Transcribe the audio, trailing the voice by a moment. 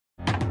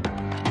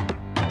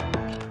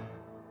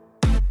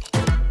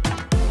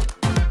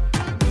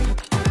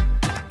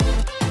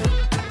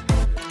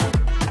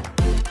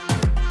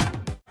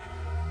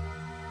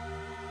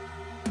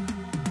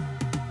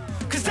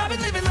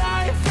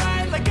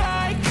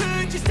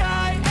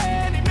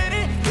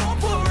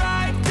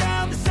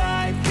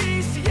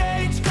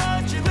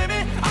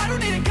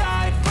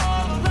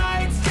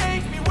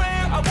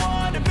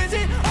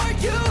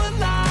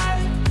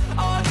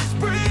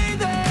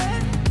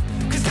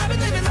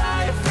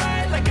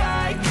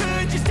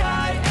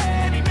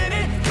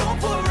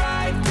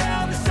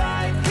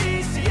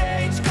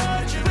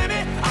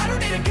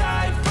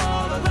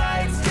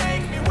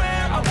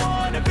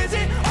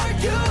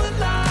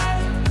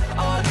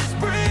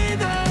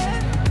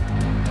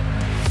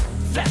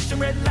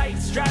red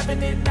lights,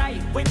 driving at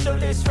night,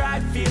 windowless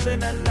ride,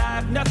 feeling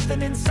alive.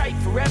 Nothing in sight,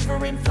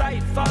 forever in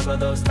flight. Follow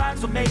those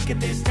lines, we'll make it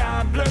this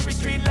time. Blurry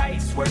street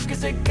lights, work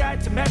as a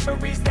guide to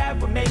memories that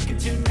we're making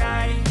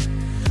tonight.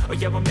 Oh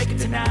yeah, we'll make it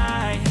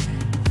tonight.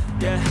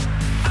 Yeah.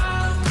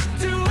 I'll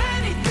do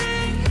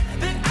anything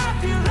that I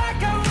feel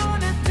like I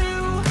wanna do.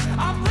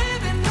 I'm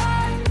living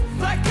life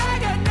like I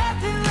got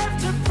nothing left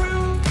to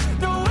prove.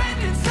 No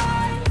end in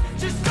sight,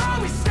 just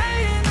always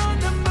staying on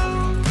the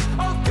move.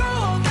 I'll go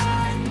all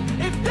night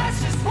if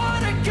that's just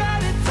what I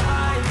gotta do.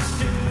 Life's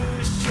too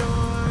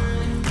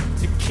short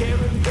to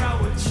care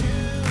about what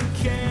you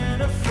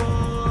can't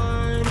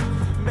afford.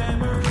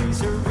 Memories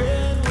are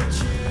in what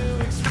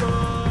you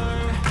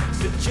explore,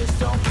 so just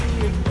don't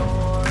be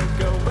ignored.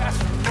 Go ask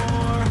for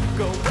more,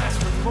 go ask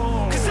for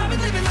more. 'Cause I've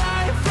been living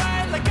life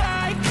right like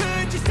I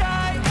could just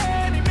die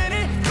any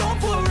minute. Going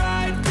for a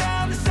ride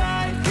down the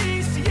side,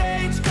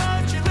 PCH,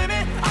 country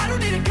limit. I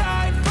don't need a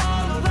guide,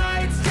 follow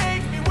lights,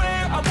 take me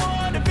where I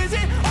wanna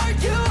visit. Are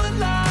you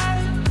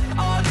alive?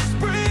 I'll just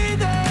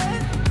breathe in.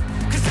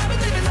 'Cause I've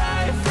been living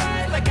life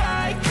right like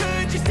I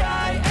could just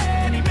die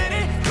any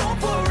minute. Going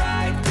for a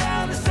ride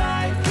down the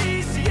side,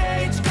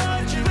 PCH,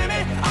 country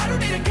limit. I don't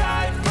need a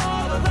guide,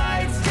 follow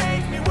lights,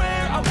 take me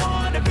where I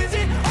wanna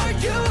visit. Are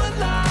you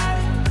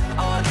alive?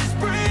 I'll just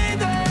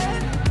breathe in.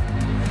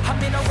 I'm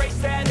in a race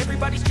that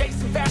everybody's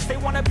chasing fast. They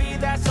wanna be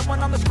that someone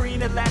on the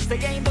screen at last. They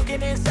ain't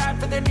looking inside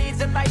for their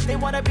needs in life. They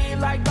wanna be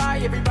liked by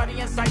everybody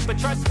in sight. But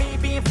trust me,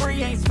 being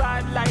free ain't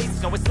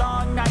spotlights. No, it's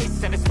long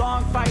nights and it's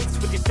long fights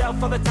with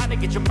yourself all the time to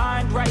get your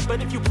mind right.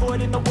 But if you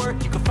put in the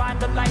work, you can find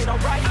the light,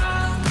 alright?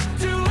 I'll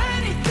do it.